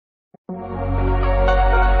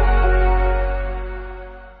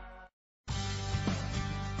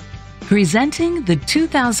Presenting the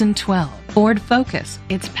 2012 Ford Focus.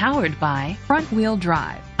 It's powered by front-wheel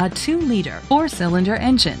drive, a 2-liter 4-cylinder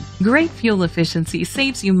engine. Great fuel efficiency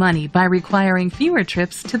saves you money by requiring fewer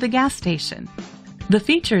trips to the gas station. The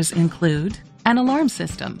features include an alarm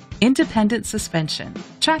system, independent suspension,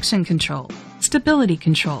 traction control, stability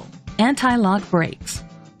control, anti-lock brakes.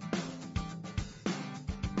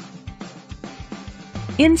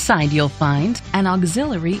 Inside you'll find an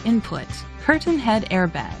auxiliary input, curtain head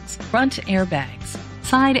airbags, front airbags,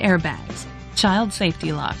 side airbags, child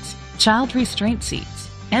safety locks, child restraint seats,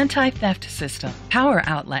 anti-theft system, power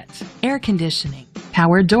outlets, air conditioning,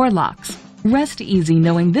 power door locks. Rest easy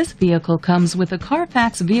knowing this vehicle comes with a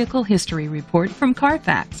Carfax Vehicle History Report from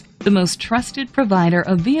Carfax, the most trusted provider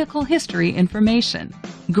of vehicle history information.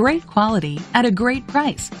 Great quality at a great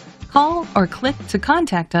price. Call or click to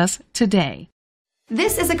contact us today.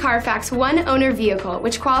 This is a Carfax one-owner vehicle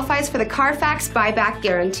which qualifies for the Carfax buyback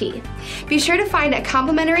guarantee. Be sure to find a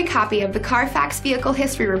complimentary copy of the Carfax Vehicle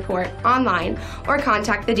History Report online or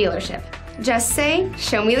contact the dealership. Just say,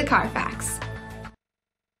 "Show me the Carfax."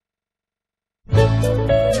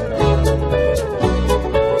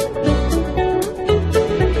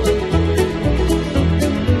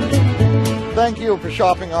 Thank you for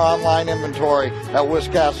shopping our online inventory at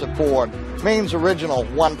Wiscasset Ford, Maine's original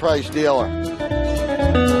one-price dealer.